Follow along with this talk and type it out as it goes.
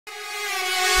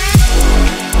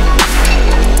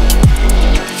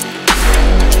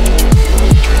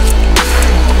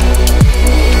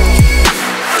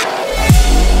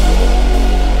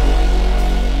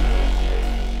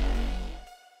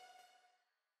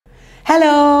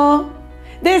Hello!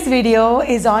 This video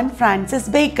is on Francis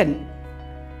Bacon.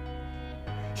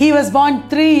 He was born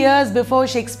 3 years before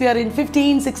Shakespeare in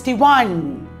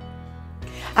 1561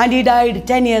 and he died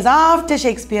 10 years after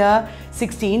Shakespeare,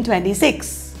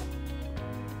 1626.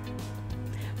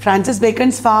 Francis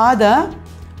Bacon's father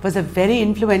was a very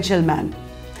influential man.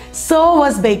 So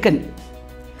was Bacon.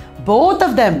 Both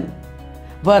of them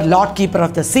were Lord Keeper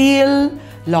of the Seal,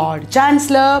 Lord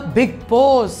Chancellor, big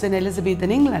posts in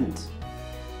Elizabethan England.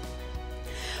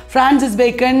 Francis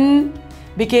Bacon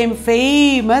became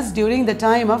famous during the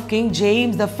time of King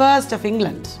James I of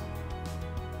England.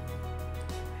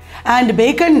 And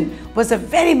Bacon was a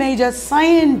very major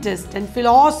scientist and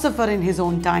philosopher in his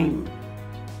own time.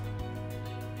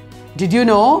 Did you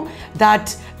know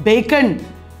that Bacon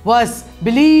was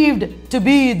believed to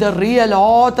be the real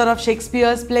author of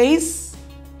Shakespeare's plays?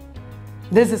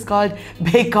 This is called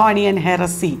Baconian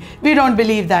heresy. We don't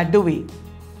believe that, do we?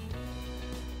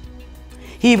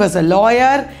 He was a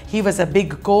lawyer, he was a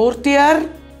big courtier,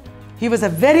 he was a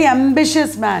very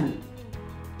ambitious man.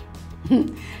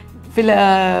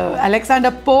 Alexander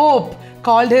Pope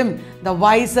called him the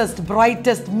wisest,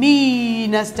 brightest,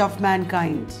 meanest of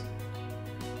mankind.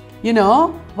 You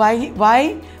know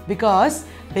why? Because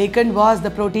Bacon was the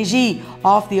protege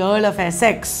of the Earl of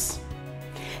Essex.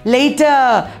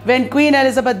 Later, when Queen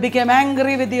Elizabeth became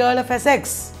angry with the Earl of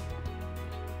Essex,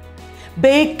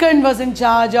 Bacon was in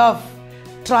charge of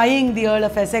trying the Earl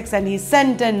of Essex and he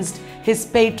sentenced his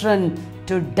patron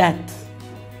to death.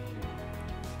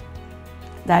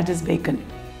 That is Bacon.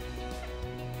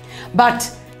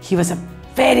 But he was a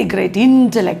very great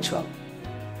intellectual.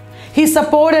 He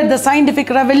supported the scientific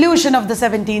revolution of the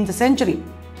 17th century.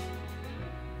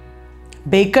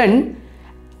 Bacon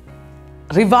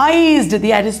revised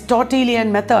the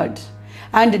Aristotelian method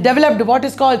and developed what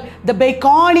is called the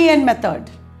Baconian method.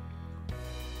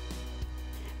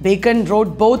 Bacon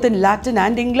wrote both in Latin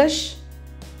and English,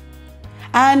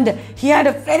 and he had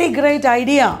a very great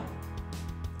idea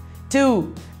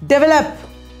to develop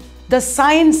the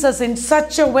sciences in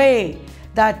such a way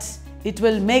that it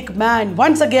will make man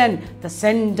once again the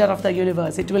center of the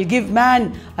universe. It will give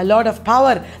man a lot of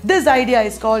power. This idea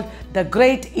is called the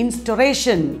Great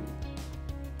Instauration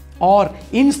or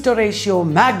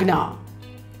Instauratio Magna.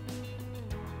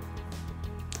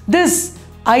 This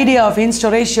idea of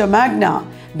Instauratio Magna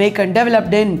Bacon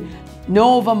developed in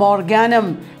Novum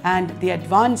Organum and the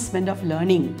Advancement of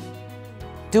Learning,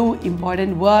 two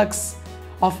important works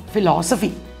of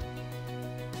philosophy.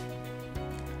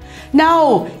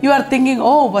 Now you are thinking,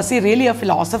 oh, was he really a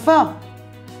philosopher?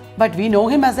 But we know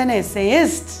him as an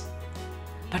essayist.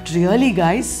 But really,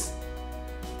 guys,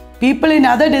 people in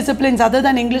other disciplines other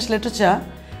than English literature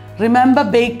remember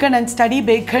Bacon and study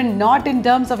Bacon not in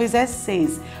terms of his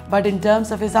essays, but in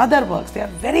terms of his other works. They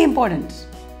are very important.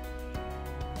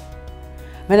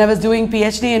 When I was doing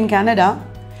PhD in Canada,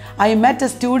 I met a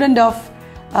student of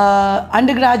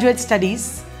undergraduate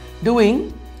studies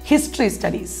doing history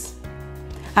studies.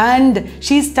 And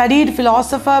she studied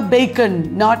philosopher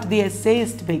Bacon, not the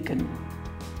essayist Bacon.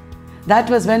 That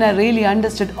was when I really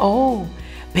understood, oh,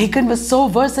 Bacon was so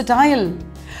versatile.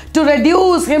 To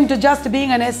reduce him to just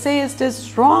being an essayist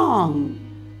is wrong.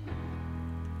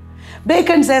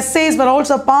 Bacon's essays were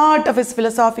also part of his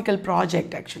philosophical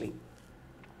project, actually.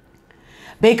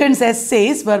 Bacon's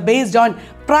essays were based on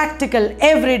practical,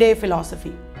 everyday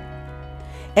philosophy.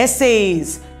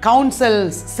 Essays,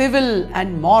 counsels, civil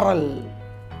and moral.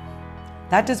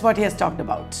 That is what he has talked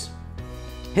about.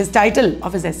 His title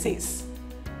of his essays.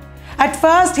 At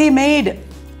first, he made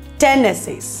 10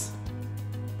 essays.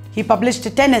 He published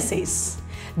 10 essays.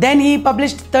 Then he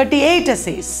published 38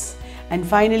 essays. And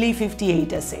finally,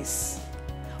 58 essays.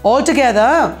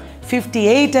 Altogether,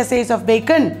 58 essays of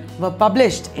Bacon were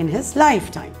published in his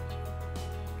lifetime.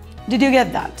 Did you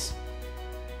get that?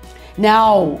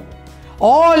 Now,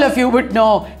 all of you would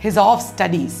know his Of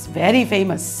Studies, very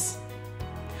famous.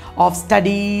 Of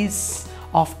Studies,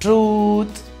 of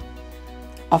Truth,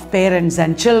 of Parents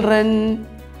and Children,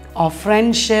 of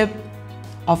Friendship,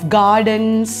 of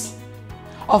Gardens,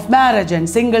 of Marriage and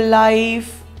Single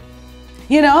Life.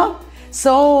 You know,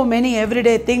 so many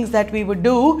everyday things that we would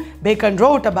do, Bacon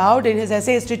wrote about in his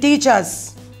essays to teach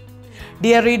us.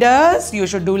 Dear readers, you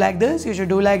should do like this, you should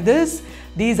do like this.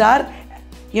 These are,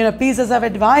 pieces of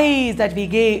advice that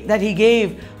he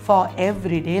gave for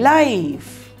everyday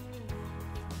life.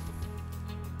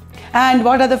 And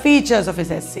what are the features of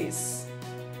his essays?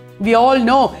 We all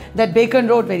know that Bacon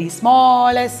wrote very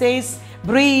small essays,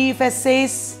 brief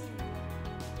essays,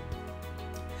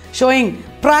 showing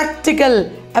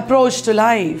practical approach to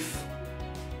life.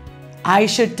 I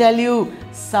should tell you,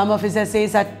 some of his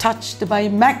essays are touched by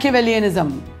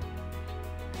Machiavellianism.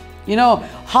 You know,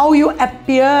 how you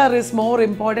appear is more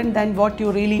important than what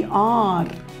you really are.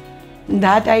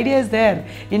 That idea is there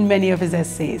in many of his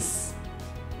essays.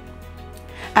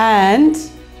 And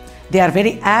they are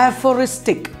very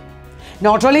aphoristic.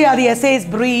 Not only are the essays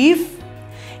brief,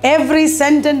 every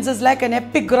sentence is like an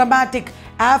epigrammatic,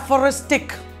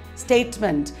 aphoristic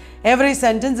statement. Every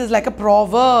sentence is like a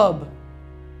proverb.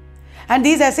 And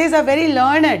these essays are very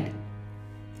learned.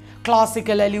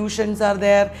 Classical allusions are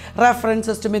there,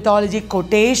 references to mythology,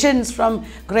 quotations from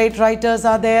great writers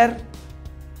are there.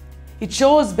 It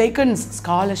shows Bacon's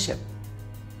scholarship.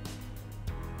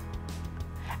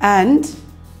 And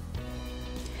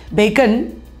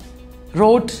Bacon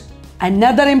wrote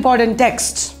another important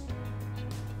text,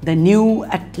 the New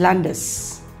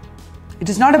Atlantis. It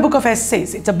is not a book of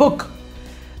essays, it's a book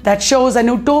that shows an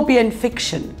utopian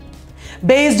fiction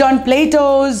based on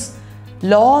Plato's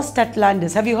Lost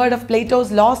Atlantis. Have you heard of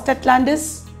Plato's Lost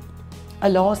Atlantis? A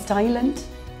lost island?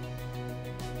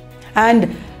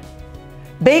 And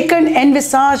Bacon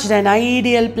envisaged an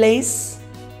ideal place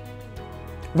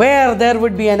where there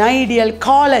would be an ideal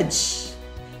college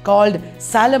called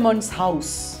Salomon's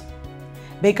House.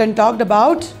 Bacon talked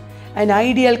about an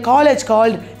ideal college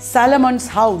called Salomon's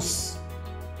House.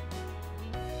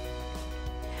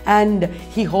 And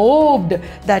he hoped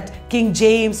that King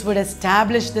James would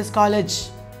establish this college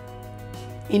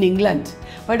in England,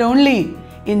 but only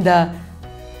in the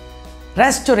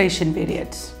Restoration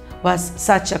period was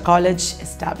such a college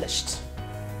established.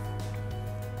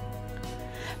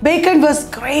 Bacon was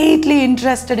greatly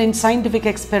interested in scientific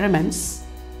experiments.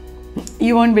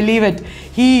 You won't believe it.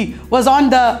 He was on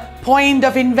the point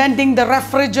of inventing the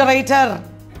refrigerator.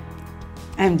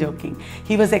 I'm joking.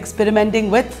 He was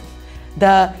experimenting with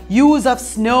the use of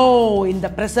snow in the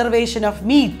preservation of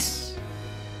meat.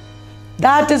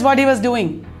 That is what he was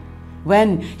doing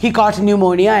when he caught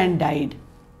pneumonia and died.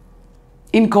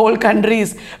 In cold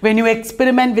countries, when you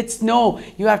experiment with snow,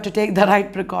 you have to take the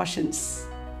right precautions.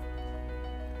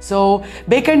 So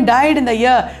Bacon died in the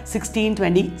year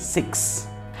 1626.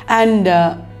 And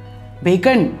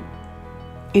Bacon,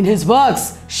 in his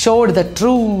works, showed the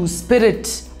true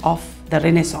spirit of the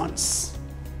Renaissance.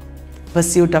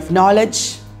 Pursuit of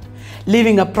knowledge,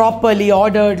 living a properly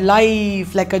ordered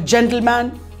life like a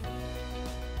gentleman,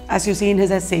 as you see in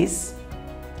his essays,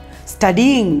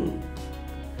 studying,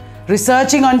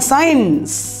 researching on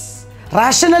science,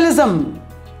 rationalism.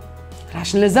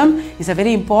 Rationalism is a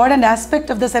very important aspect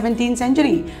of the 17th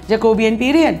century, Jacobean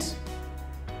period.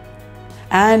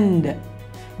 And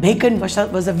Bacon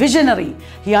was a visionary.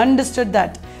 He understood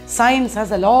that science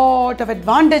has a lot of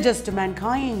advantages to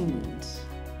mankind.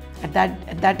 At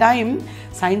that time,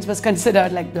 science was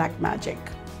considered like black magic.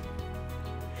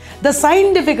 The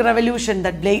scientific revolution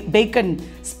that Bacon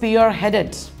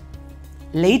spearheaded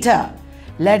later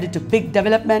led to big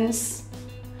developments,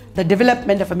 the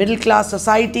development of a middle-class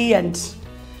society and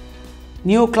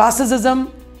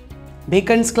neoclassicism.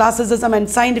 Bacon's classicism and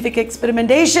scientific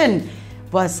experimentation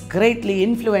was greatly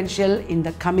influential in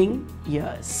the coming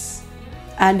years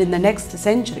and in the next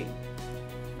century.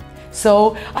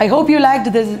 So, I hope you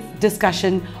liked this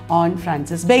discussion on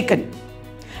Francis Bacon.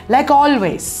 Like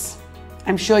always,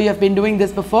 I'm sure you have been doing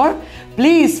this before.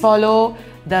 Please follow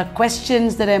the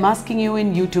questions that I'm asking you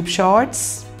in YouTube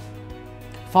Shorts.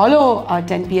 Follow our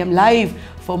 10 p.m. live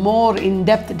for more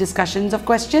in-depth discussions of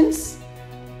questions.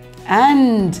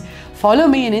 And follow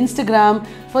me on Instagram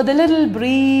for the little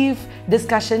brief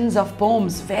discussions of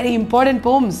poems, very important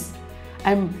poems.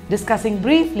 I'm discussing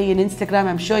briefly in Instagram,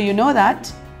 I'm sure you know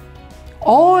that.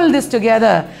 All this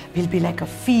together will be like a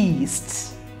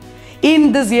feast.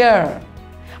 In this year,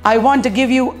 I want to give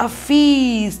you a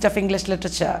feast of English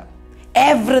literature.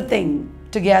 Everything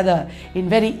together in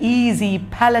very easy,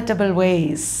 palatable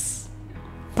ways,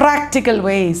 practical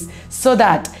ways, so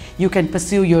that you can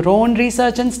pursue your own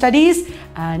research and studies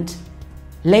and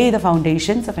lay the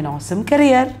foundations of an awesome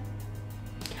career.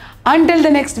 Until the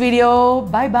next video,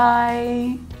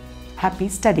 bye-bye. Happy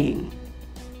studying.